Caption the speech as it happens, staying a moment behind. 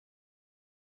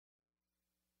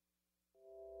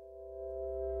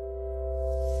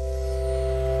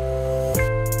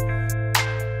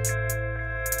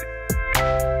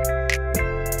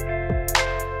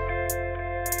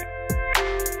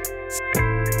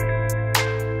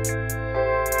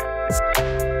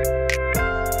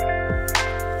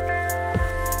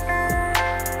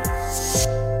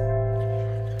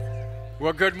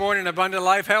Well, good morning, Abundant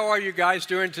Life. How are you guys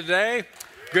doing today?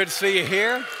 Good to see you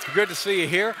here. Good to see you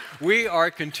here. We are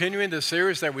continuing the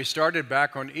series that we started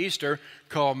back on Easter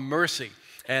called Mercy.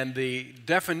 And the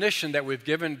definition that we've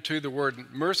given to the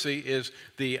word mercy is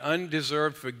the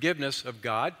undeserved forgiveness of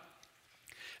God,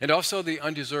 and also the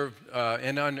undeserved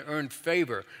and unearned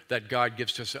favor that God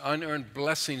gives to us, unearned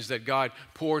blessings that God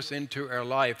pours into our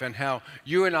life, and how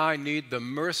you and I need the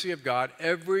mercy of God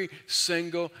every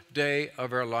single day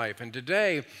of our life. And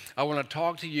today, I want to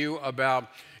talk to you about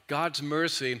God's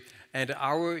mercy and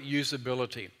our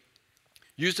usability.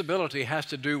 Usability has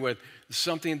to do with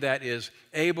something that is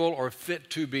able or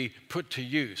fit to be put to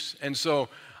use. And so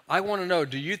I want to know,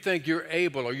 do you think you're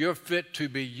able or you're fit to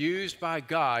be used by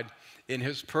God in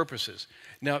His purposes?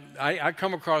 Now, I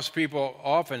come across people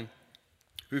often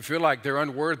who feel like they're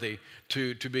unworthy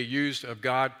to be used of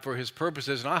God for His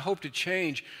purposes, and I hope to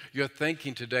change your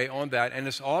thinking today on that, and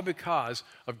it's all because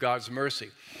of God's mercy.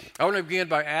 I want to begin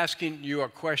by asking you a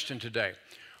question today.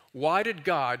 Why did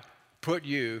God put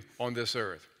you on this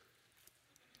earth?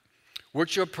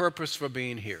 What's your purpose for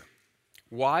being here?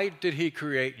 Why did He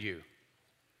create you?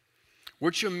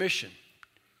 What's your mission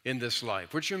in this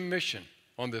life? What's your mission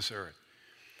on this earth?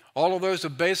 All of those are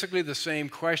basically the same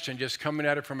question, just coming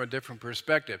at it from a different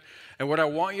perspective. And what I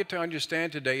want you to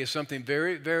understand today is something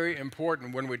very, very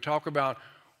important when we talk about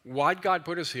why God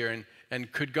put us here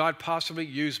and could God possibly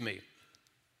use me?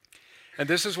 And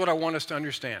this is what I want us to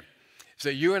understand, is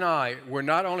that you and I were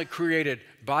not only created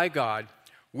by God,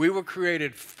 we were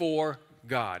created for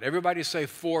God. Everybody say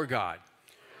for God.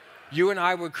 You and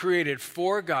I were created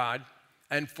for God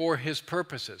and for His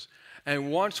purposes.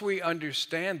 And once we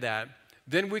understand that,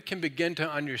 then we can begin to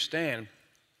understand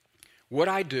what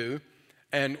I do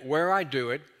and where I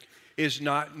do it is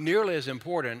not nearly as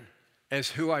important as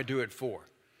who I do it for.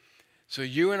 So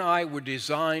you and I were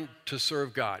designed to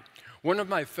serve God. One of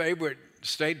my favorite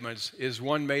statements is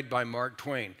one made by Mark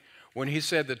Twain, when he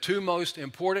said the two most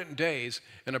important days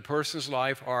in a person's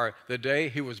life are the day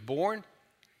he was born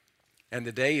and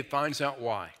the day he finds out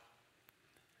why.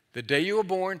 The day you were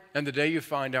born and the day you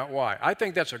find out why. I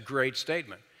think that's a great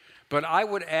statement. But I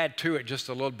would add to it just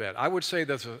a little bit. I would say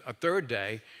there's a third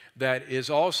day that is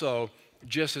also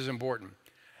just as important.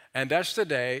 And that's the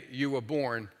day you were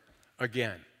born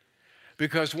again.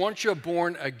 Because once you're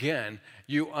born again,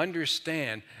 you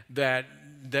understand that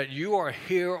you are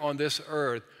here on this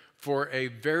earth for a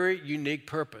very unique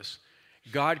purpose.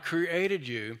 God created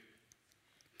you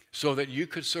so that you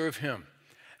could serve Him.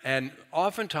 And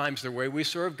oftentimes the way we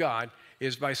serve God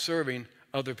is by serving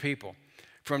other people.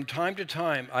 From time to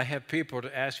time, I have people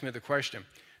to ask me the question.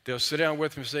 They'll sit down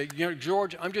with me and say, you know,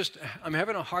 George, I'm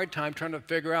having a hard time trying to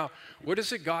figure out what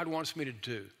is it God wants me to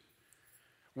do?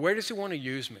 Where does He want to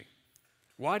use me?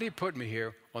 Why did He put me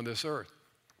here on this earth?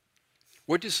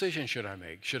 What decision should I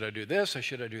make? Should I do this or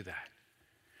should I do that?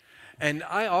 And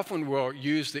I often will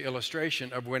use the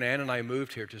illustration of when Ann and I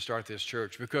moved here to start this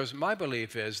church, because my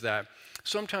belief is that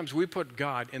sometimes we put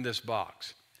God in this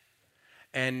box.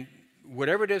 And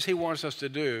whatever it is He wants us to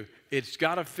do, it's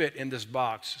got to fit in this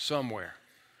box somewhere.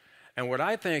 And what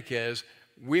I think is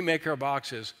we make our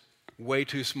boxes way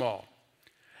too small.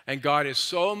 And God is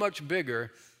so much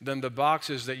bigger than the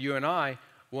boxes that you and I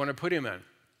want to put Him in.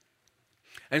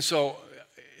 And so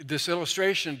this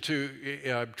illustration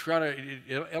to try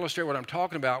to illustrate what I'm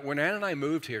talking about, when Ann and I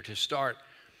moved here to start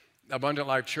Abundant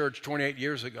Life Church 28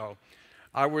 years ago,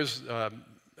 I was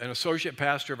an associate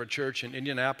pastor of a church in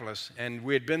Indianapolis, and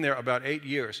we had been there about 8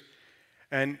 years.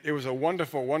 And it was a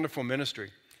wonderful, wonderful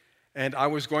ministry. And I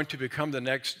was going to become the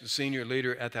next senior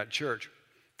leader at that church.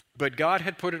 But God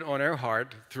had put it on our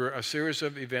heart through a series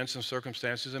of events and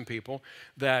circumstances and people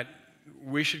that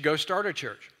we should go start a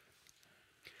church.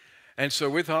 And so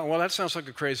we thought, well, that sounds like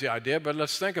a crazy idea, but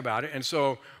let's think about it. And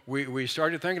so we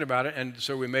started thinking about it, and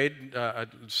so we made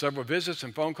several visits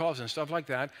and phone calls and stuff like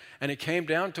that. And it came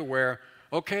down to where,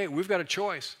 okay, we've got a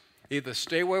choice. Either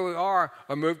stay where we are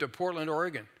or move to Portland,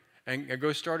 Oregon and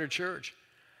go start a church.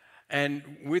 And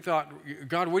we thought,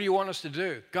 God, what do you want us to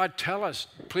do? God, tell us.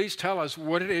 Please tell us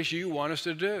what it is you want us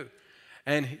to do.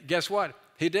 And guess what?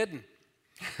 He didn't.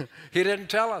 He didn't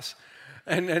tell us.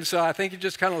 And so I think He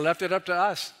just kind of left it up to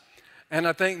us. And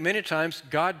I think many times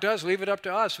God does leave it up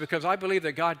to us, because I believe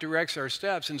that God directs our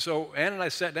steps. And so Ann and I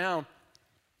sat down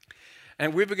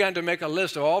and we began to make a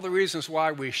list of all the reasons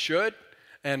why we should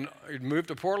and move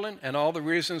to Portland and all the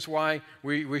reasons why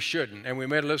we shouldn't. And we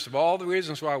made a list of all the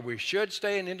reasons why we should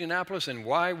stay in Indianapolis and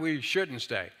why we shouldn't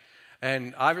stay.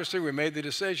 And obviously, we made the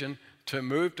decision to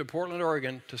move to Portland,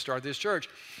 Oregon to start this church.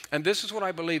 And this is what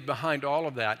I believe behind all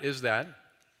of that is that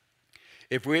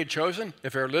if we had chosen,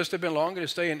 if our list had been longer to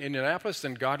stay in Indianapolis,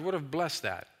 then God would have blessed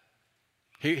that.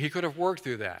 He could have worked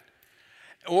through that.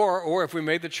 Or if we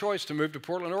made the choice to move to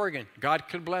Portland, Oregon, God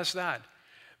could bless that.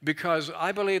 Because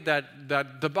I believe that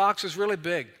the box is really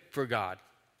big for God.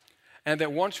 And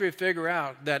that once we figure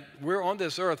out that we're on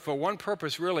this earth for one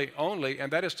purpose really only,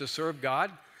 and that is to serve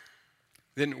God,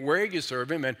 then where you serve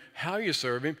Him and how you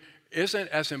serve Him isn't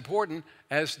as important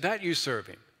as that you serve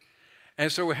Him.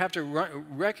 And so we have to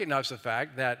recognize the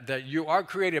fact that you are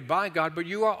created by God, but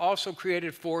you are also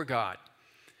created for God.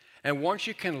 And once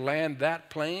you can land that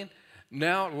plane,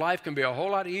 now life can be a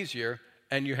whole lot easier,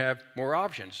 and you have more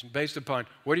options based upon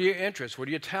what are your interests, what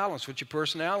are your talents, what's your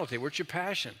personality, what's your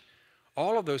passion,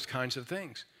 all of those kinds of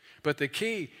things. But the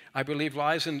key, I believe,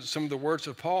 lies in some of the words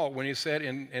of Paul when he said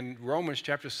in Romans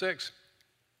chapter 6,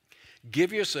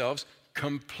 give yourselves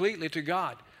completely to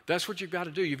God. That's what you've got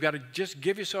to do. You've got to just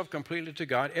give yourself completely to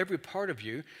God, every part of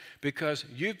you, because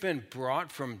you've been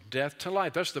brought from death to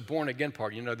life. That's the born again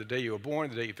part. You know, the day you were born,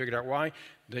 the day you figured out why,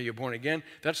 the day you're born again.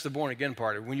 That's the born again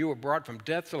part. When you were brought from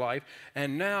death to life,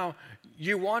 and now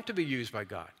you want to be used by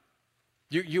God.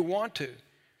 You want to,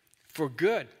 for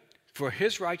good, for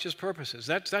His righteous purposes.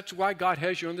 That's why God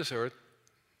has you on this earth,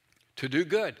 to do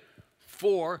good,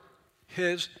 for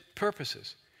His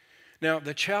purposes. Now,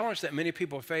 the challenge that many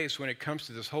people face when it comes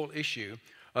to this whole issue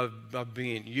of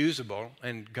being usable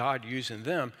and God using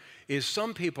them is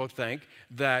some people think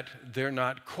that they're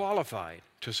not qualified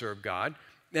to serve God,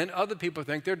 and other people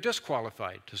think they're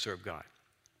disqualified to serve God.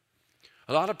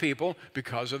 A lot of people,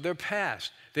 because of their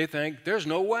past, they think there's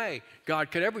no way God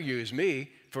could ever use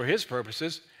me for His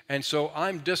purposes, and so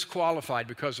I'm disqualified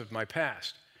because of my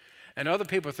past. And other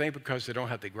people think because they don't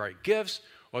have the right gifts,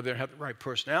 or they don't have the right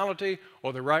personality,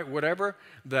 or the right whatever,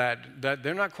 that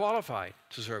they're not qualified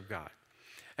to serve God.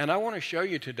 And I want to show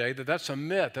you today that that's a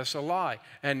myth, that's a lie.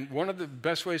 And one of the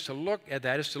best ways to look at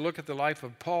that is to look at the life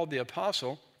of Paul the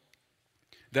Apostle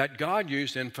that God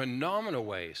used in phenomenal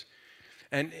ways.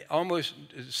 And almost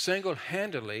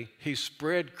single-handedly, he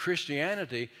spread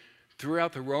Christianity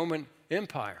throughout the Roman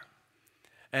Empire.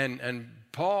 And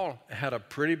Paul had a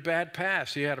pretty bad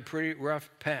past. He had a pretty rough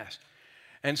past.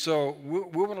 And so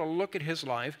we're going to look at his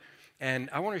life, and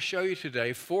I want to show you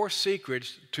today 4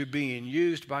 secrets to being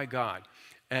used by God.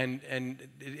 And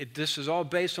this is all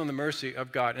based on the mercy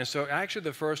of God. And so actually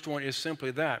the first one is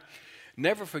simply that.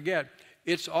 Never forget,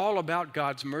 it's all about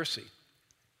God's mercy.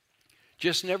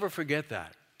 Just never forget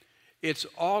that. It's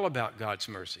all about God's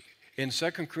mercy. In 2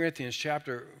 Corinthians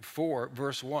chapter 4,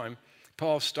 verse 1,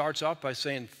 Paul starts off by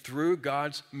saying, through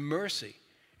God's mercy.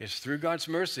 It's through God's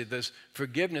mercy, this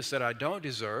forgiveness that I don't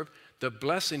deserve, the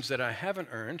blessings that I haven't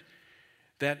earned,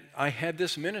 that I had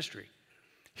this ministry.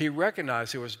 He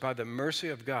recognized it was by the mercy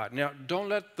of God. Now, don't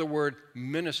let the word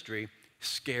ministry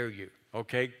scare you,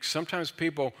 okay? Sometimes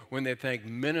people, when they think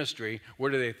ministry,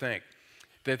 what do they think?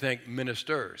 They think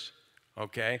ministers,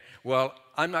 okay? Well,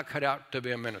 I'm not cut out to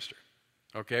be a minister,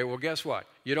 okay? Well, guess what?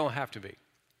 You don't have to be.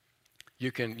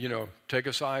 You can, take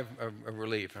a sigh of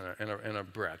relief and a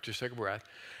breath. Just take a breath.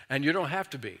 And you don't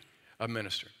have to be a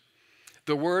minister.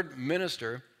 The word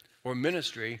minister or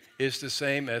ministry is the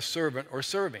same as servant or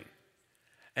serving.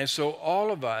 And so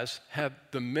all of us have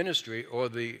the ministry or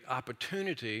the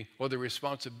opportunity or the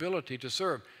responsibility to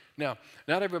serve. Now,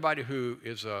 not everybody who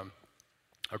is a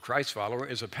Christ follower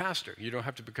is a pastor. You don't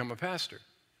have to become a pastor.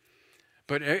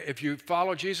 But if you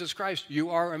follow Jesus Christ,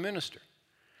 you are a minister.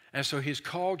 And so He's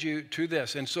called you to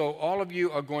this. And so all of you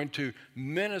are going to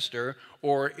minister,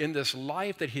 or in this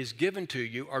life that He's given to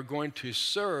you, are going to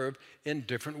serve in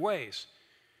different ways.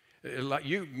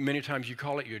 Many times you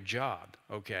call it your job,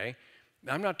 okay?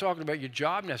 I'm not talking about your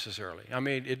job necessarily. I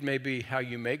mean, it may be how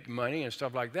you make money and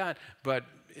stuff like that, but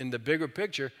in the bigger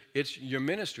picture, it's your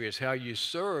ministry. It's how you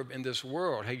serve in this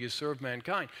world, how you serve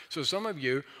mankind. So some of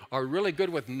you are really good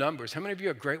with numbers. How many of you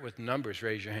are great with numbers?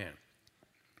 Raise your hand.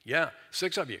 Yeah,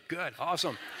 6 of you. Good,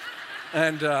 awesome.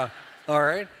 And all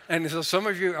right, and so some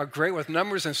of you are great with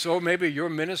numbers, and so maybe your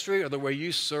ministry or the way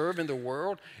you serve in the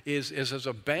world is as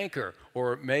a banker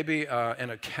or maybe an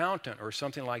accountant or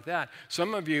something like that.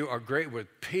 Some of you are great with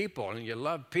people, and you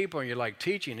love people, and you like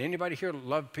teaching. Anybody here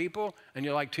love people and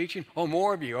you like teaching? Oh,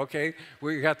 more of you, okay.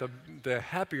 We got the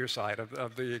happier side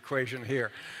of the equation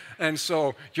here. And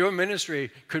so your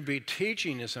ministry could be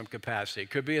teaching in some capacity.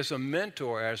 It could be as a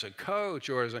mentor, as a coach,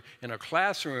 or in a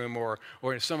classroom, or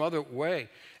in some other way.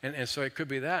 And so it could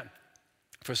be that.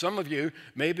 For some of you,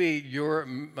 maybe your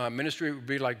ministry would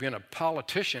be like being a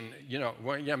politician.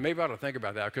 Well, yeah, maybe I ought to think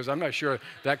about that because I'm not sure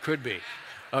that could be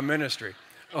a ministry.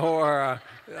 Or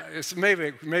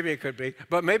maybe it could be.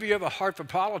 But maybe you have a heart for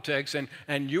politics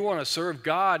and you want to serve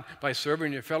God by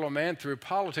serving your fellow man through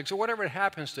politics or whatever it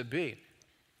happens to be.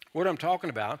 What I'm talking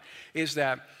about is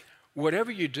that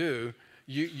whatever you do,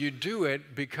 you do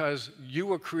it because you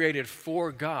were created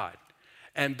for God.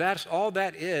 And that's all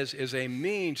that is a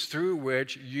means through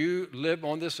which you live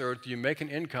on this earth, you make an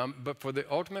income, but for the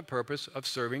ultimate purpose of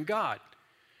serving God.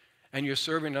 And you're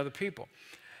serving other people.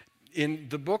 In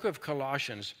the book of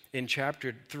Colossians, in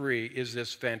chapter 3, is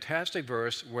this fantastic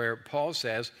verse where Paul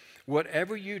says,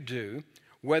 whatever you do,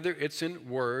 whether it's in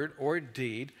word or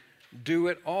deed, do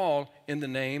it all in the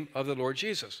name of the Lord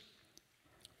Jesus.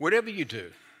 Whatever you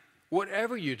do,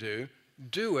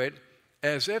 do it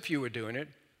as if you were doing it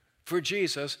for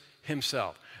Jesus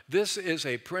himself. This is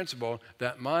a principle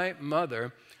that my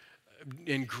mother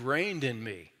ingrained in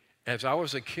me as I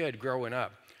was a kid growing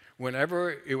up.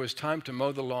 Whenever it was time to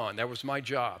mow the lawn, that was my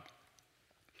job.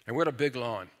 And we had a big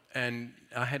lawn, and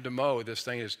I had to mow this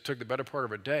thing. It took the better part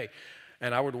of a day,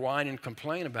 and I would whine and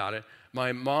complain about it.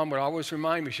 My mom would always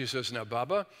remind me, she says, now,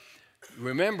 Bubba,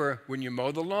 remember, when you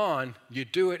mow the lawn, you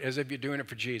do it as if you're doing it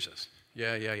for Jesus.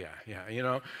 Yeah,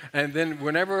 And then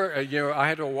whenever, I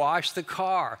had to wash the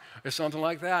car or something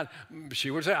like that,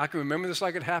 she would say, I can remember this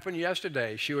like it happened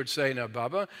yesterday. She would say, now,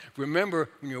 Bubba, remember,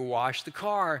 when you wash the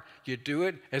car, you do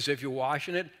it as if you're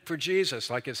washing it for Jesus,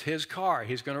 like it's his car.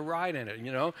 He's going to ride in it,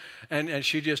 And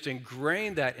she just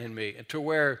ingrained that in me to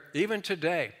where even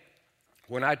today,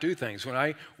 when I do things, when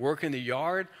I work in the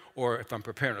yard or if I'm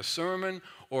preparing a sermon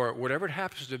or whatever it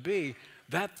happens to be,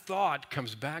 that thought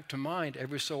comes back to mind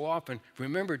every so often.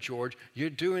 Remember, George, you're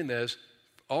doing this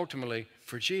ultimately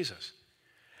for Jesus.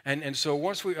 And so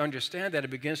once we understand that, it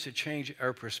begins to change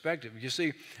our perspective. You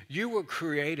see, you were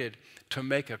created to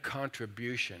make a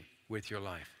contribution with your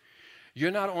life.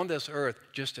 You're not on this earth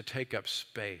just to take up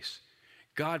space.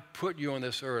 God put you on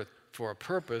this earth for a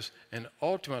purpose, and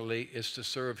ultimately is to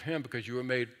serve him because you were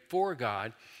made for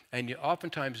God, and you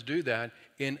oftentimes do that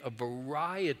in a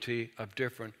variety of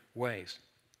different ways.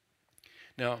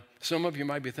 Now, some of you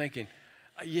might be thinking,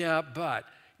 yeah, but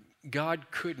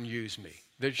God couldn't use me.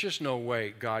 There's just no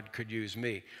way God could use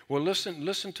me. Well,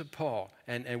 listen to Paul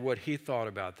and what he thought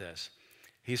about this.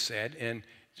 He said in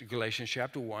Galatians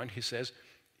chapter 1, he says,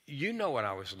 you know what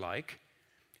I was like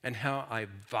and how I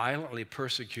violently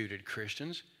persecuted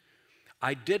Christians.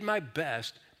 I did my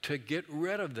best to get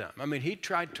rid of them. I mean, he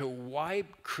tried to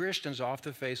wipe Christians off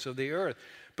the face of the earth.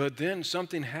 But then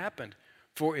something happened.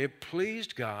 For it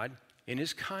pleased God in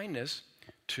his kindness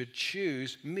to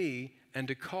choose me and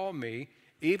to call me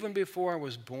even before I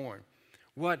was born.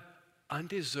 What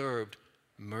undeserved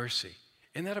mercy.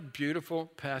 Isn't that a beautiful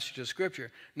passage of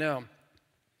Scripture? Now,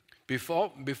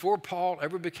 before Paul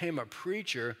ever became a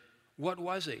preacher, what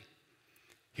was he?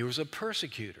 He was a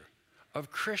persecutor of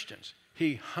Christians.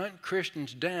 He hunted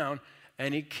Christians down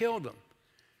and he killed them.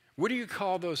 What do you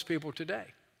call those people today?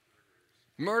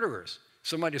 Murderers.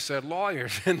 Somebody said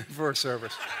lawyers in the first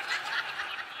service.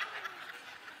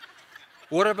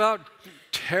 What about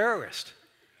terrorists?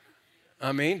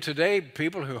 I mean, today,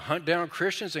 people who hunt down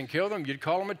Christians and kill them, you'd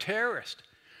call them a terrorist.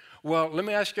 Well, let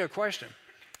me ask you a question.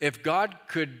 If God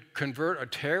could convert a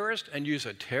terrorist and use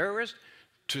a terrorist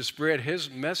to spread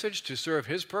his message, to serve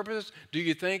his purposes, do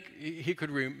you think he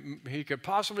could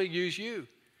possibly use you?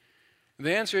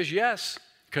 The answer is yes,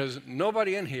 because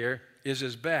nobody in here is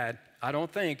as bad, I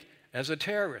don't think, as a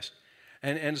terrorist.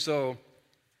 And so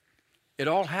it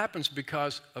all happens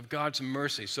because of God's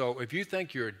mercy. So if you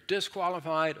think you're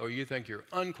disqualified or you think you're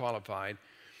unqualified,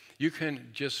 you can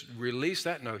just release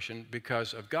that notion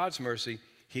because of God's mercy,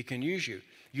 he can use you.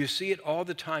 You see it all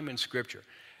the time in Scripture.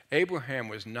 Abraham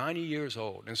was 90 years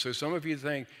old. And so some of you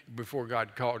think, before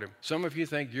God called him, some of you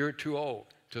think you're too old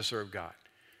to serve God.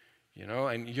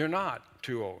 And you're not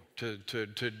too old to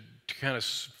kind of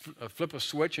flip a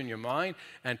switch in your mind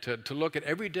and to look at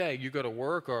every day you go to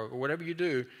work or whatever you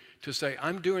do to say,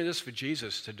 I'm doing this for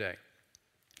Jesus today.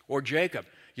 Or Jacob,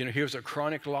 he was a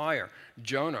chronic liar.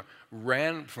 Jonah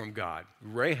ran from God.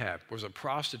 Rahab was a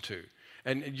prostitute.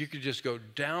 And you could just go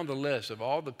down the list of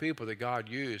all the people that God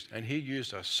used, and he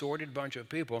used a sorted bunch of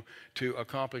people to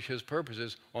accomplish his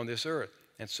purposes on this earth.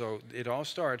 And so it all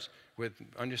starts with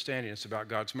understanding it's about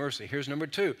God's mercy. Here's number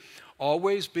 2.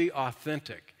 Always be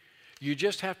authentic. You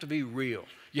just have to be real.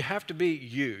 You have to be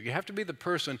you. You have to be the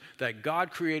person that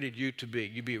God created you to be.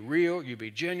 You be real, you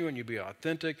be genuine, you be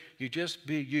authentic, you just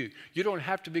be you. You don't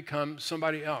have to become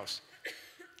somebody else.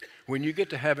 When you get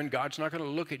to heaven, God's not going to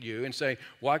look at you and say,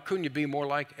 why couldn't you be more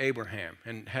like Abraham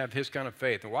and have his kind of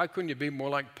faith? And why couldn't you be more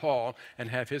like Paul and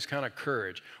have his kind of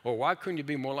courage? Or why couldn't you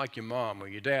be more like your mom or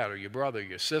your dad or your brother or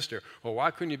your sister? Or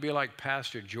why couldn't you be like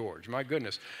Pastor George? My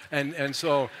goodness. And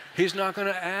so he's not going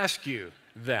to ask you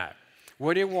that.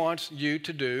 What he wants you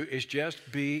to do is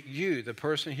just be you, the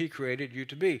person he created you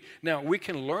to be. Now, we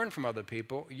can learn from other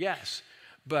people, yes,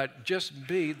 but just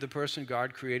be the person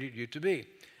God created you to be.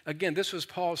 Again, this was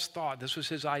Paul's thought. This was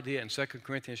his idea in 2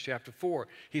 Corinthians chapter 4.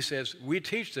 He says, we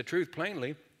teach the truth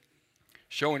plainly,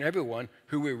 showing everyone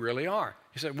who we really are.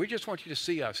 He said, we just want you to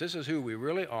see us. This is who we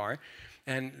really are.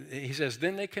 And he says,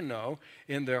 then they can know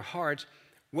in their hearts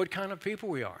what kind of people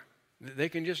we are. They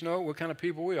can just know what kind of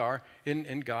people we are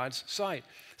in God's sight.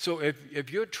 So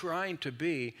if you're trying to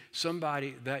be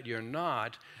somebody that you're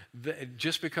not,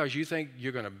 just because you think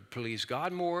you're going to please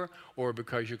God more, or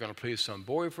because you're going to please some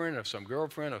boyfriend or some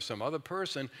girlfriend or some other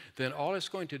person, then all it's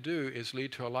going to do is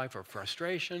lead to a life of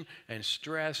frustration and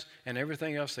stress and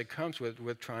everything else that comes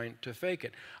with trying to fake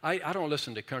it. I don't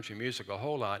listen to country music a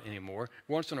whole lot anymore.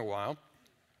 Once in a while,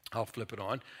 I'll flip it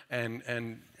on, and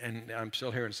I'm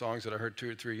still hearing songs that I heard 2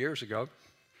 or 3 years ago.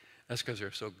 That's because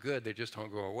they're so good, they just don't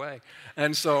go away.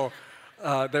 And so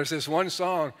there's this one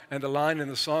song, and the line in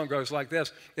the song goes like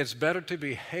this: it's better to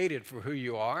be hated for who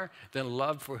you are than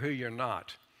loved for who you're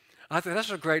not. I think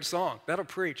that's a great song. That'll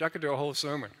preach. I could do a whole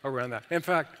sermon around that. In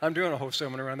fact, I'm doing a whole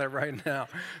sermon around that right now.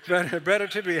 Better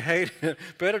to be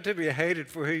hated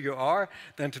for who you are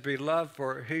than to be loved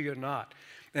for who you're not.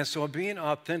 And so being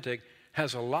authentic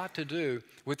has a lot to do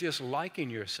with just liking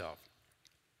yourself.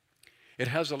 It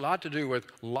has a lot to do with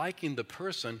liking the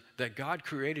person that God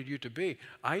created you to be.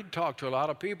 I talk to a lot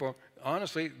of people,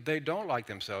 honestly, they don't like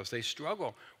themselves. They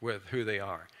struggle with who they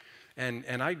are.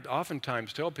 And I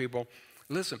oftentimes tell people,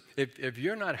 listen, if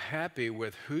you're not happy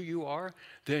with who you are,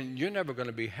 then you're never going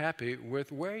to be happy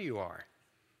with where you are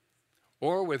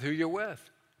or with who you're with.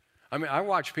 I mean, I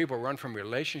watch people run from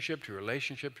relationship to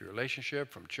relationship to relationship,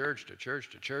 from church to church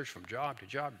to church, from job to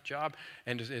job to job,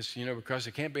 and it's because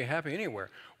they can't be happy anywhere.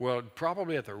 Well,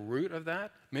 probably at the root of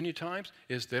that, many times,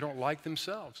 is they don't like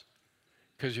themselves.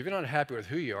 Because if you're not happy with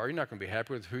who you are, you're not going to be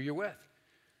happy with who you're with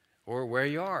or where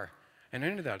you are and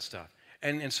any of that stuff.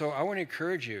 And so I want to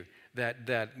encourage you that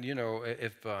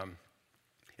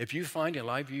if you find in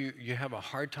life you have a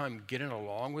hard time getting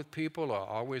along with people or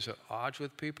always at odds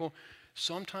with people,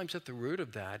 sometimes at the root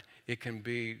of that, it can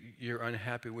be you're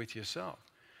unhappy with yourself.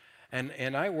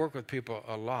 And I work with people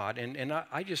a lot, and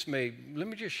let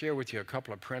me just share with you a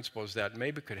couple of principles that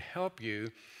maybe could help you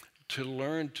to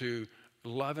learn to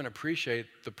love and appreciate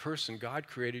the person God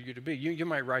created you to be. You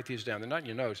might write these down. They're not in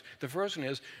your notes. The first one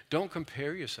is, don't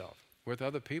compare yourself with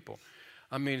other people.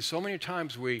 I mean, so many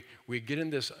times we get in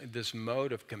this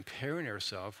mode of comparing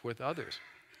ourselves with others.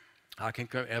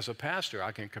 As a pastor,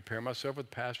 I can compare myself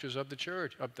with pastors of the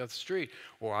church, up the street,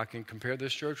 or I can compare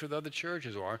this church with other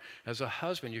churches, or as a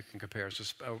husband, you can compare,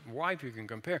 as a wife, you can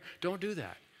compare. Don't do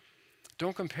that.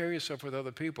 Don't compare yourself with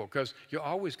other people, because you're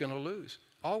always going to lose,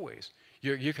 always.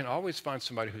 You can always find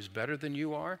somebody who's better than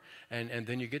you are, and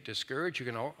then you get discouraged. You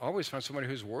can always find somebody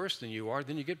who's worse than you are,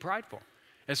 then you get prideful.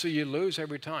 And so you lose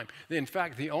every time. In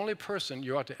fact, the only person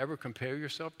you ought to ever compare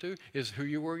yourself to is who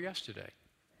you were yesterday.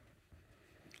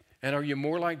 And are you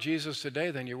more like Jesus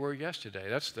today than you were yesterday?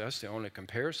 That's the only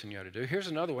comparison you ought to do. Here's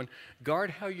another one. Guard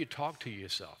how you talk to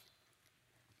yourself.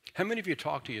 How many of you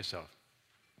talk to yourself?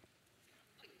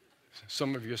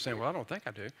 Some of you are saying, well, I don't think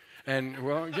I do. And,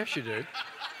 well, yes, you do.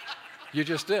 You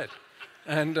just did.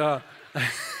 And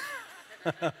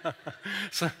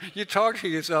so you talk to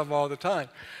yourself all the time.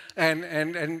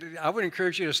 And I would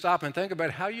encourage you to stop and think about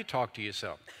how you talk to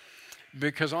yourself.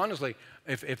 Because honestly,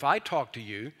 if I talk to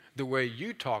you the way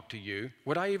you talk to you,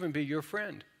 would I even be your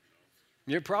friend?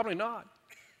 You're probably not.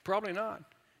 Probably not.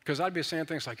 Because I'd be saying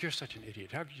things like, you're such an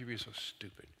idiot. How could you be so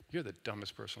stupid? You're the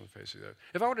dumbest person on the face of the earth.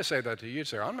 If I were to say that to you, you'd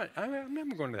say, I'm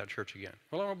never going to that church again.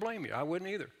 Well, I don't blame you. I wouldn't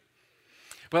either.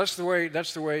 But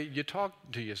that's the way you talk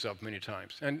to yourself many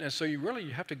times. And so you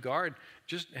have to guard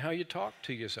just how you talk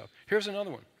to yourself. Here's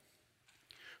another one.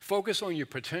 Focus on your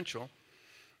potential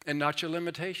and not your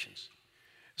limitations.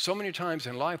 So many times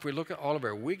in life, we look at all of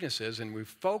our weaknesses and we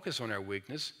focus on our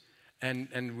weakness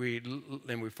and we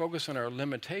focus on our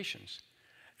limitations.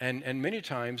 And many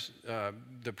times,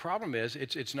 the problem is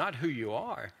it's not who you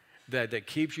are that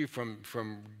keeps you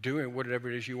from doing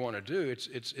whatever it is you want to do.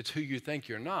 It's who you think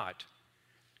you're not.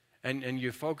 And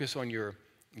you focus on your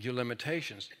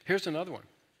limitations. Here's another one.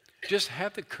 Just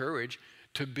have the courage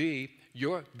to be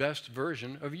your best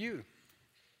version of you.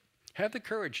 Have the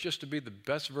courage just to be the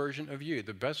best version of you,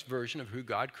 the best version of who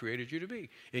God created you to be,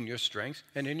 in your strengths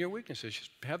and in your weaknesses. Just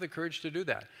have the courage to do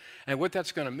that. And what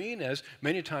that's going to mean is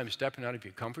many times stepping out of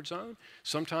your comfort zone.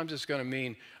 Sometimes it's going to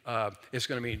mean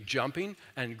jumping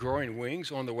and growing wings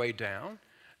on the way down.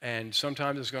 And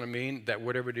sometimes it's going to mean that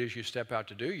whatever it is you step out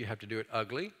to do, you have to do it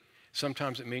ugly.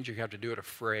 Sometimes it means you have to do it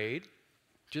afraid.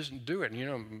 Just do it. And, you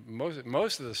know,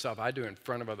 most of the stuff I do in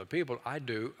front of other people, I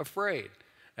do afraid.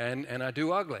 And I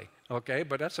do ugly, okay?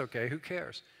 But that's okay. Who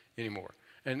cares anymore?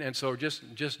 And so just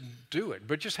do it.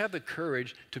 But just have the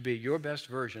courage to be your best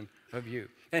version of you.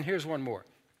 And here's one more.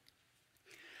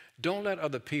 Don't let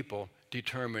other people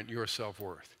determine your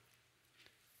self-worth.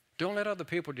 Don't let other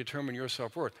people determine your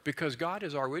self-worth, because God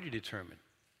has already determined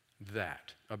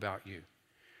that about you.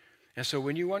 And so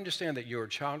when you understand that you're a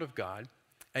child of God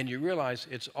and you realize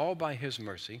it's all by His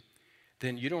mercy,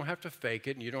 then you don't have to fake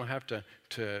it, and you don't have to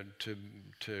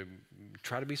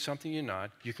try to be something you're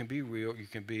not. You can be real. You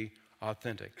can be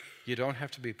authentic. You don't have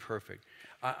to be perfect.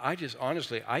 I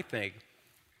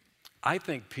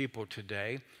think people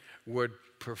today would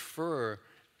prefer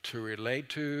to relate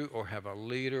to or have a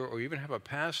leader or even have a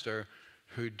pastor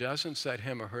who doesn't set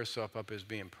him or herself up as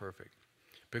being perfect.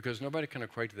 Because nobody can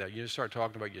equate to that. You just start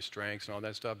talking about your strengths and all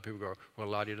that stuff, people go, well,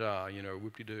 la-di-da, you know,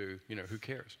 whoop-de-doo, you know, who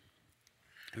cares?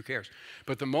 Who cares?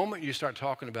 But the moment you start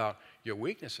talking about your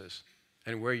weaknesses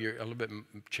and where you're a little bit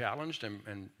challenged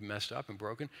and messed up and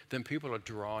broken, then people are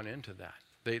drawn into that.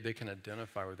 They can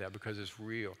identify with that because it's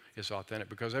real, it's authentic,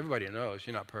 because everybody knows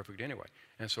you're not perfect anyway.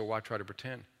 And so why try to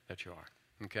pretend that you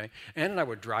are, okay? Ann and I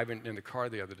were driving in the car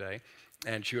the other day,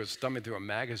 and she was thumbing through a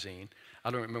magazine.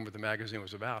 I don't remember what the magazine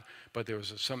was about, but there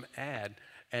was some ad,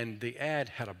 and the ad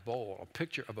had a bowl, a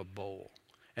picture of a bowl,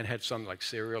 and had some like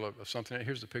cereal or something.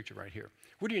 Here's the picture right here.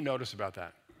 What do you notice about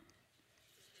that?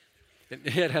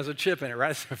 It has a chip in it, right?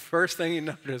 That's the first thing you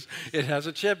notice. It has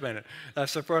a chip in it.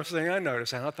 That's the first thing I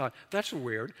noticed. And I thought, that's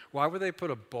weird. Why would they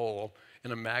put a bowl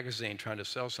in a magazine trying to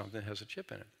sell something that has a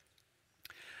chip in it?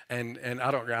 And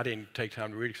I didn't take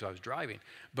time to read it because I was driving.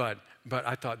 But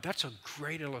I thought, that's a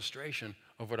great illustration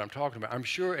of what I'm talking about. I'm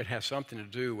sure it has something to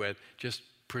do with just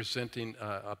presenting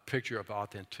a picture of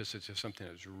authenticity, of something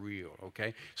that's real,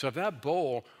 okay? So if that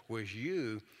bowl was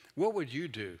you, what would you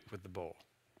do with the bowl?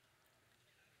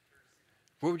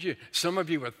 What would you? Some of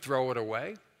you would throw it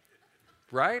away,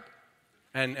 right?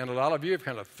 And a lot of you have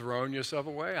kind of thrown yourself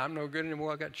away. I'm no good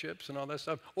anymore. I got chips and all that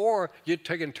stuff. Or you'd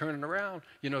take it and turn it around,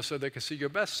 you know, so they can see your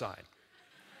best side,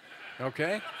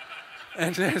 okay?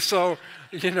 And so,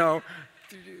 you know,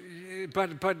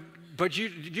 but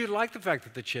you like the fact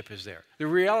that the chip is there. The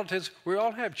reality is we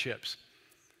all have chips.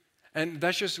 And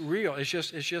that's just real. It's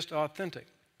just authentic.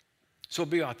 So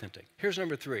be authentic. Here's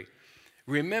number 3.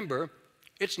 Remember,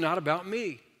 it's not about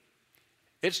me.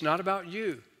 It's not about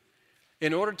you.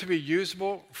 In order to be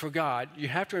usable for God, you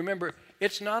have to remember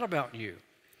it's not about you.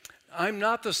 I'm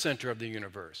not the center of the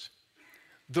universe.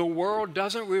 The world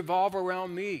doesn't revolve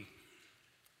around me.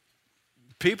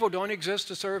 People don't exist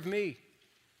to serve me.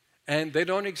 And they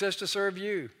don't exist to serve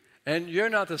you. And you're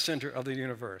not the center of the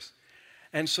universe.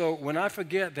 And so when I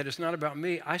forget that it's not about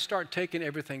me, I start taking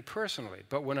everything personally.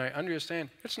 But when I understand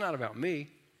it's not about me,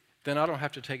 then I don't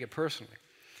have to take it personally.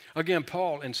 Again,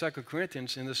 Paul in 2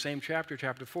 Corinthians, in the same chapter,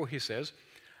 chapter 4, he says,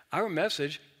 our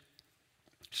message,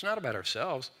 it's not about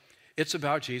ourselves. It's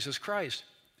about Jesus Christ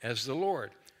as the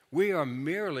Lord. We are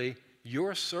merely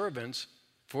your servants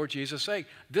for Jesus' sake.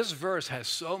 This verse has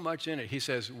so much in it. He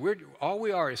says, all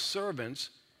we are is servants,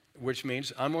 which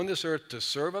means I'm on this earth to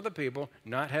serve other people,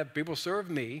 not have people serve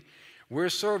me. We're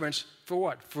servants for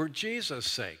what? For Jesus'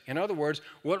 sake. In other words,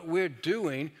 what we're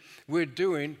doing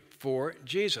for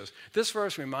Jesus. This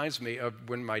verse reminds me of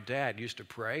when my dad used to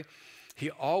pray. He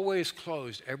always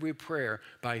closed every prayer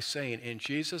by saying, in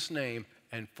Jesus' name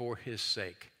and for his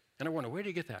sake. And I wonder, where do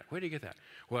you get that? Where do you get that?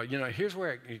 Well, you know, here's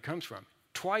where it comes from.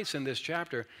 Twice in this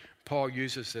chapter, Paul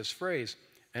uses this phrase,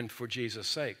 and for Jesus'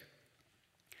 sake.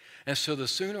 And so the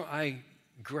sooner I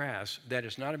grasp that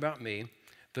it's not about me,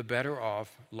 the better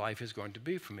off life is going to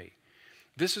be for me.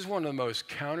 This is one of the most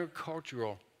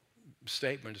countercultural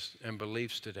statements and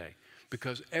beliefs today,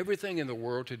 because everything in the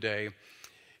world today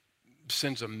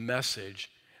sends a message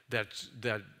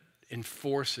that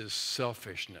enforces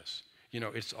selfishness. You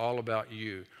know, it's all about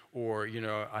you, or, you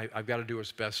know, I've got to do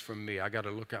what's best for me. I got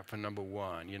to look out for number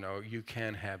one. You know, you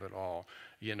can have it all,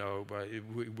 you know, but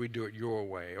we do it your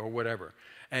way or whatever.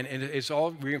 And it's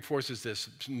all reinforces this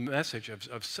message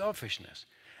of selfishness.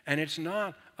 And it's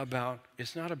not about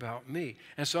me.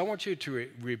 And so I want you to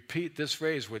repeat this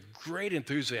phrase with great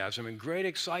enthusiasm and great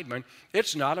excitement.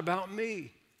 It's not about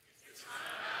me. It's not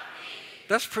about me.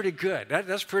 That's pretty good.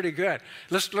 That's pretty good.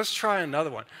 Let's try another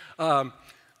one.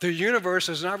 The universe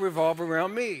does not revolve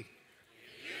around me.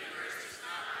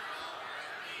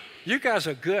 You guys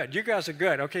are good. You guys are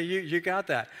good. Okay, you got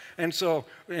that. And so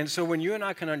when you and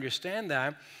I can understand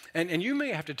that, and you may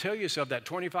have to tell yourself that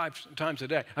 25 times a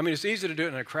day. I mean, it's easy to do it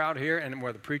in a crowd here and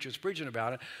where the preacher's preaching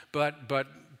about it, but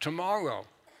tomorrow,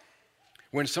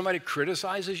 when somebody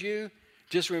criticizes you,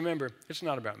 just remember, it's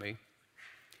not about me.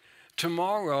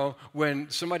 Tomorrow, when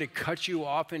somebody cuts you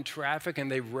off in traffic and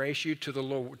they race you to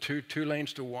the two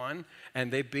lanes to one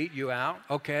and they beat you out,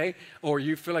 okay, or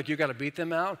you feel like you got to beat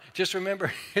them out, just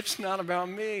remember, it's not about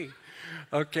me,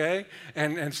 okay?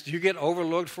 And you get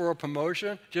overlooked for a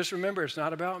promotion, just remember, it's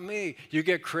not about me. You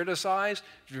get criticized,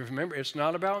 remember, it's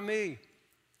not about me,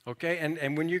 okay?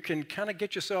 And when you can kind of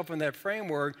get yourself in that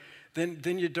framework,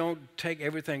 then you don't take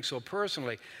everything so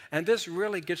personally. And this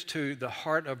really gets to the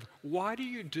heart of why do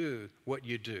you do what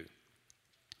you do?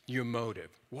 Your motive.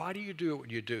 Why do you do what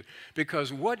you do?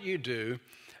 Because what you do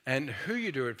and who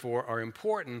you do it for are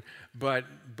important, but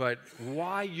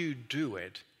why you do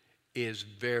it is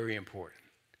very important.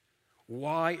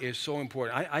 Why is so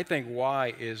important. I think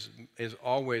why is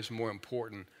always more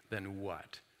important than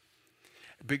what.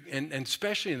 And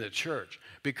especially in the church,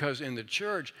 because in the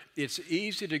church, it's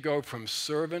easy to go from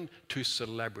servant to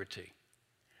celebrity.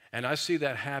 And I see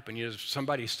that happen. You know,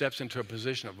 somebody steps into a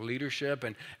position of leadership,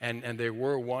 and they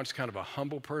were once kind of a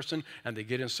humble person, and they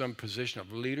get in some position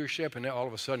of leadership, and then all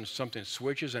of a sudden something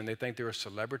switches, and they think they're a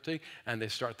celebrity, and they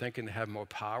start thinking they have more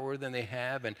power than they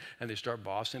have, and they start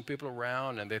bossing people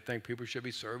around, and they think people should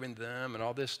be serving them, and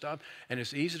all this stuff. And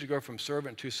it's easy to go from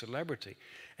servant to celebrity.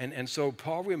 And so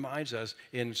Paul reminds us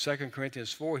in 2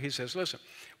 Corinthians 4, he says, listen,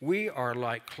 we are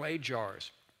like clay jars.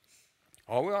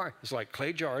 All we are is like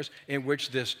clay jars in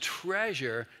which this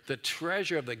treasure, the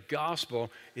treasure of the gospel,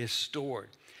 is stored.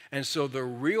 And so the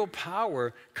real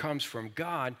power comes from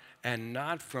God and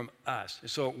not from us.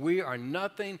 So we are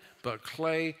nothing but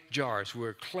clay jars.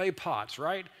 We're clay pots,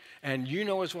 right? And you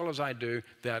know as well as I do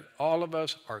that all of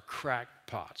us are cracked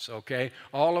pots, okay?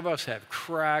 All of us have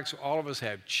cracks, all of us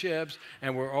have chips,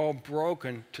 and we're all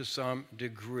broken to some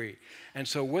degree. And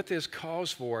so what this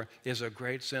calls for is a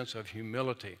great sense of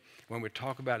humility. When we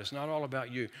talk about it, it's not all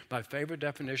about you. My favorite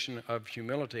definition of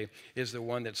humility is the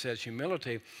one that says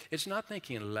humility, it's not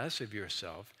thinking less of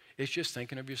yourself, it's just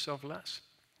thinking of yourself less.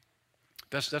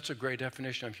 That's a great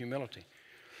definition of humility.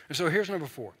 And so here's number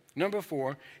 4. Number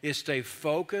 4 is stay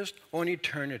focused on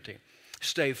eternity.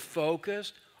 Stay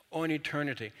focused on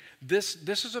eternity. This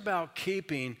is about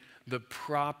keeping the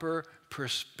proper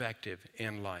perspective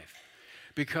in life.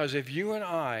 Because if you and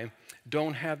I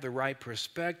don't have the right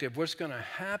perspective, what's going to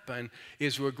happen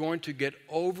is we're going to get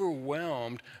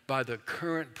overwhelmed by the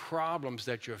current problems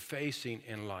that you're facing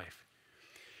in life.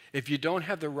 If you don't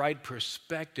have the right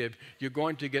perspective, you're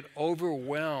going to get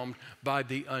overwhelmed by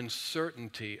the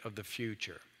uncertainty of the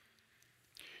future.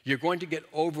 You're going to get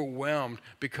overwhelmed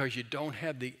because you don't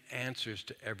have the answers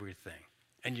to everything,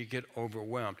 and you get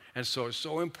overwhelmed. And so it's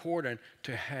so important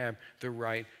to have the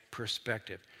right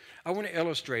perspective. I want to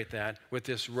illustrate that with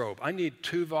this rope. I need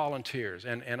 2 volunteers,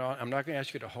 and I'm not going to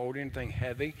ask you to hold anything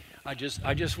heavy. I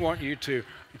just want you to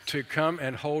come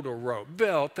and hold a rope.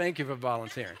 Bill, thank you for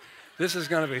volunteering. This is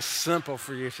going to be simple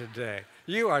for you today.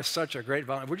 You are such a great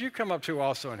volunteer. Would you come up too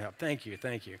also and help? Thank you.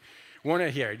 One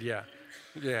here, yeah.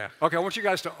 Yeah. Okay, I want you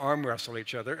guys to arm wrestle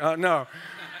each other. No.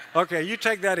 Okay, you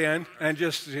take that end and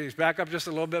just back up just a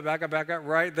little bit, back up,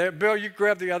 right there. Bill, you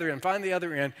grab the other end, find the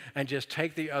other end, and just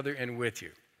take the other end with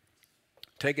you.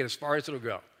 Take it as far as it'll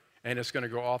go, and it's going to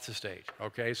go off the stage,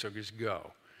 okay? So just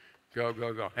go.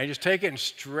 And just take it and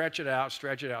stretch it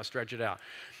out.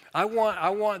 I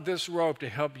want this rope to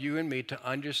help you and me to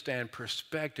understand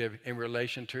perspective in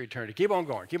relation to eternity. Keep on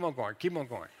going.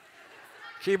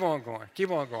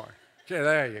 Okay,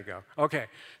 there you go. Okay,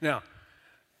 now,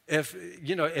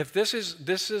 if this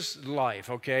is life,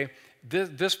 okay,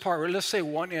 this part, let's say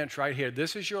 1 inch right here,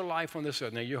 this is your life on this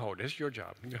earth. Now you hold it. It's your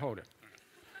job. You hold it.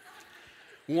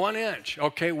 1 inch,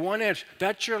 okay, 1 inch.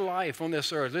 That's your life on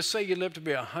this earth. Let's say you live to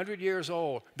be 100 years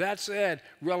old. That's it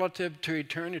relative to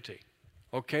eternity.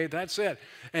 Okay, that's it.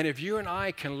 And if you and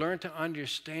I can learn to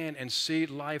understand and see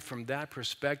life from that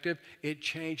perspective, it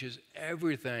changes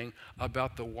everything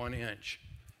about the 1 inch.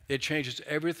 It changes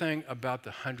everything about the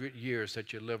 100 years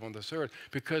that you live on this earth.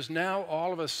 Because now,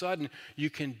 all of a sudden, you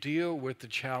can deal with the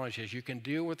challenges. You can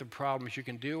deal with the problems. You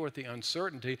can deal with the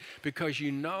uncertainty because you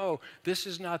know this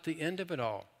is not the end of it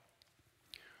all.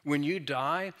 When you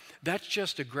die, that's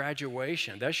just a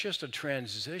graduation. That's just a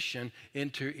transition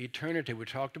into eternity. We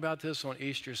talked about this on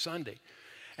Easter Sunday.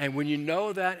 And when you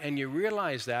know that and you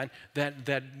realize that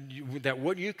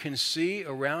what you can see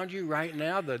around you right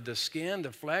now, the skin,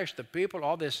 the flesh, the people,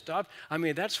 all this stuff, I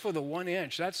mean, that's for the 1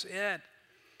 inch. That's it.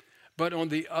 But on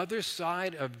the other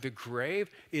side of the grave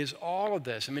is all of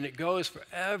this. I mean, it goes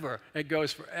forever. It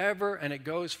goes forever, and it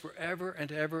goes forever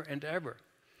and ever and ever.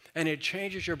 And it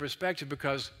changes your perspective,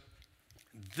 because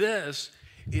this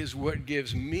is what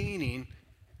gives meaning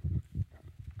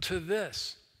to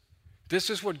this. This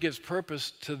is what gives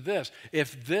purpose to this.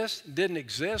 If this didn't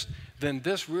exist, then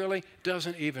this really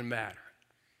doesn't even matter.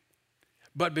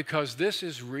 But because this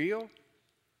is real,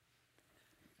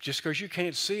 just because you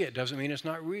can't see it doesn't mean it's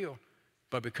not real.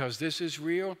 But because this is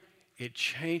real, it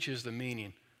changes the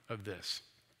meaning of this.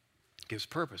 It gives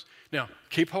purpose. Now,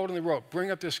 keep holding the rope. Bring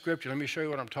up this scripture. Let me show you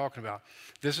what I'm talking about.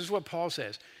 This is what Paul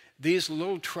says. These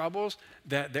little troubles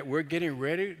that we're getting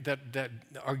ready, that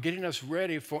are getting us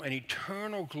ready for an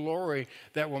eternal glory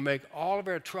that will make all of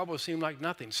our troubles seem like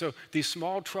nothing. So these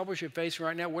small troubles you're facing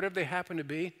right now, whatever they happen to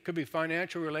be, it could be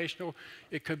financial, relational,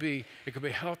 it could be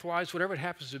health-wise, whatever it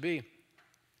happens to be.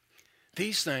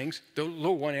 These things, the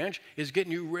little 1 inch, is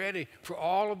getting you ready for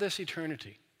all of this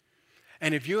eternity.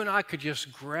 And if you and I could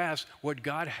just grasp what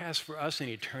God has for us in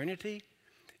eternity,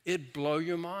 it'd blow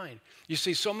your mind. You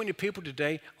see, so many people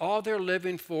today, all they're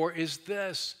living for is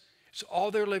this. It's all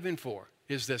they're living for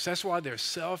is this. That's why they're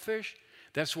selfish.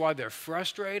 That's why they're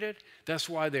frustrated. That's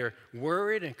why they're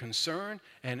worried and concerned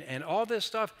and all this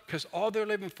stuff, because all they're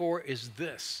living for is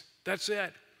this. That's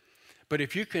it. But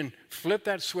if you can flip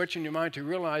that switch in your mind to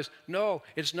realize, no,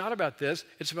 it's not about this,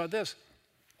 it's about this.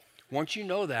 Once you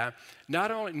know that,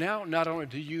 not only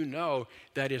do you know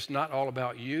that it's not all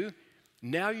about you,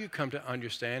 now you come to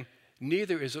understand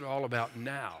neither is it all about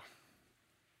now.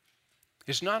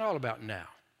 It's not all about now.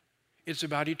 It's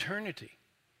about eternity.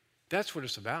 That's what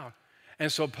it's about.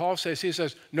 And so Paul says, he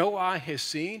says, no eye has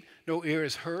seen, no ear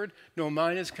has heard, no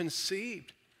mind has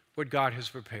conceived what God has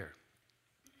prepared.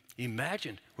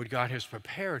 Imagine what God has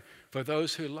prepared for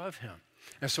those who love him.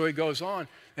 And so he goes on,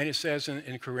 and it says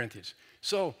in Corinthians,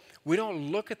 so we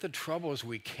don't look at the troubles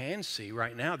we can see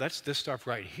right now. That's this stuff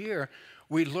right here.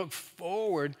 We look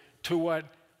forward to what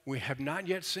we have not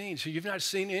yet seen. So you've not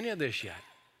seen any of this yet,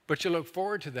 but you look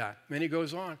forward to that. And he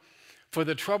goes on, for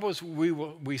the troubles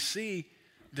we see,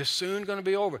 they're soon going to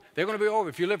be over. They're going to be over.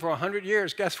 If you live for 100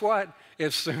 years, guess what?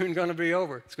 It's soon going to be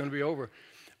over. It's going to be over.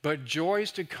 But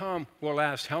joys to come will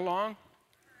last how long?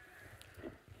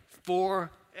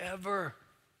 Forever.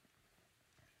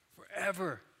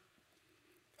 Forever.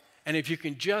 And if you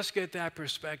can just get that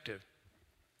perspective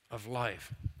of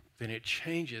life, then it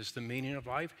changes the meaning of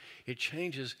life. It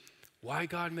changes why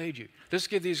God made you. Let's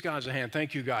give these guys a hand.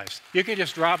 Thank you, guys. You can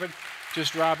just drop it.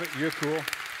 Just drop it. You're cool.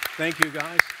 Thank you,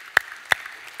 guys.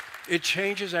 It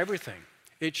changes everything.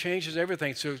 It changes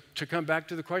everything. So to come back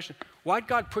to the question, why did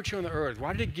God put you on the earth?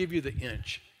 Why did he give you the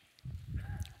inch?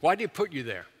 Why did he put you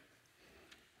there?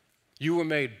 You were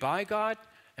made by God,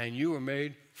 and you were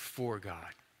made for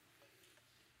God.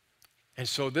 And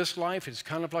so this life is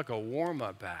kind of like a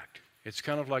warm-up act. It's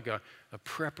kind of like a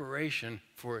preparation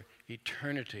for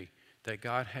eternity that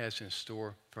God has in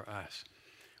store for us.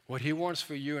 What he wants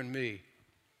for you and me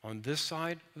on this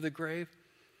side of the grave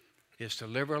is to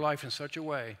live our life in such a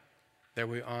way that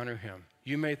we honor him.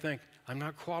 You may think, I'm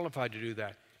not qualified to do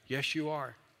that. Yes, you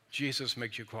are. Jesus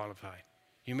makes you qualified.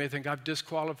 You may think, I've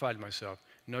disqualified myself.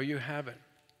 No, you haven't.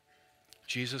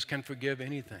 Jesus can forgive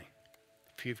anything.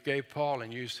 If he forgave Paul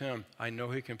and used him, I know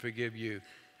he can forgive you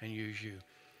and use you.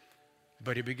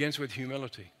 But it begins with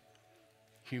humility.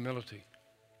 Humility.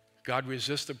 God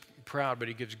resists the proud, but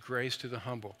he gives grace to the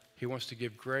humble. He wants to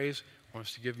give grace,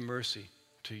 wants to give mercy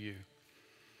to you.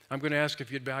 I'm going to ask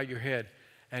if you'd bow your head,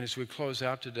 and as we close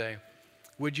out today,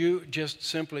 would you just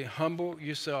simply humble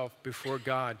yourself before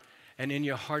God and in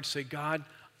your heart say, God,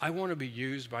 I want to be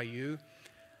used by you.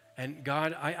 And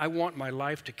God, I want my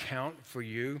life to count for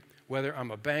you, whether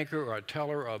I'm a banker or a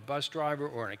teller or a bus driver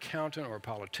or an accountant or a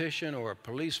politician or a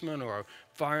policeman or a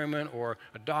fireman or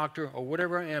a doctor or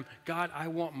whatever I am. God, I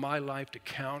want my life to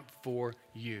count for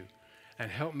you. And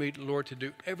help me, Lord, to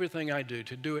do everything I do,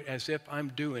 to do it as if I'm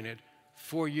doing it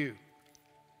for you.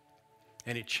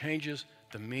 And it changes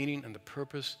the meaning and the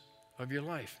purpose of your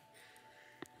life.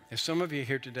 And some of you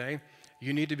here today,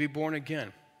 you need to be born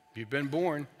again. You've been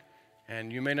born,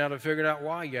 and you may not have figured out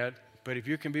why yet, but if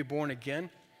you can be born again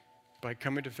by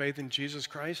coming to faith in Jesus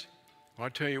Christ, well,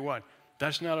 I'll tell you what,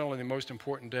 that's not only the most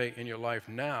important day in your life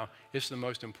now, it's the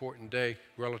most important day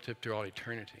relative to all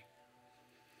eternity.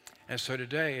 And so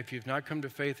today, if you've not come to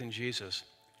faith in Jesus,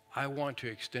 I want to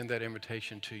extend that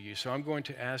invitation to you. So I'm going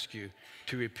to ask you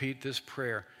to repeat this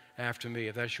prayer after me,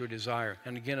 if that's your desire.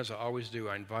 And again, as I always do,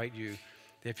 I invite you,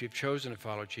 if you've chosen to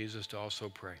follow Jesus, to also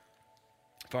pray.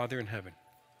 Father in heaven,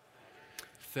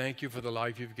 thank you for the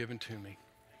life you've given to me.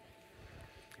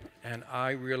 And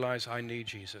I realize I need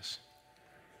Jesus.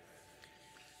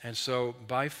 And so,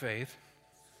 by faith,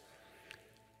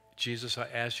 Jesus, I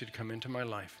ask you to come into my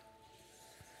life.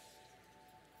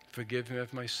 Forgive me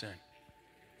of my sin.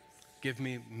 Give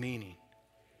me meaning.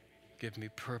 Give me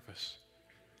purpose.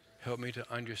 Help me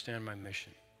to understand my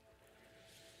mission,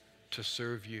 to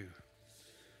serve you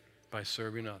by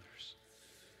serving others.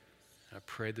 I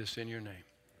pray this in your name.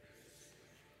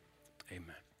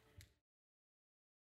 Amen.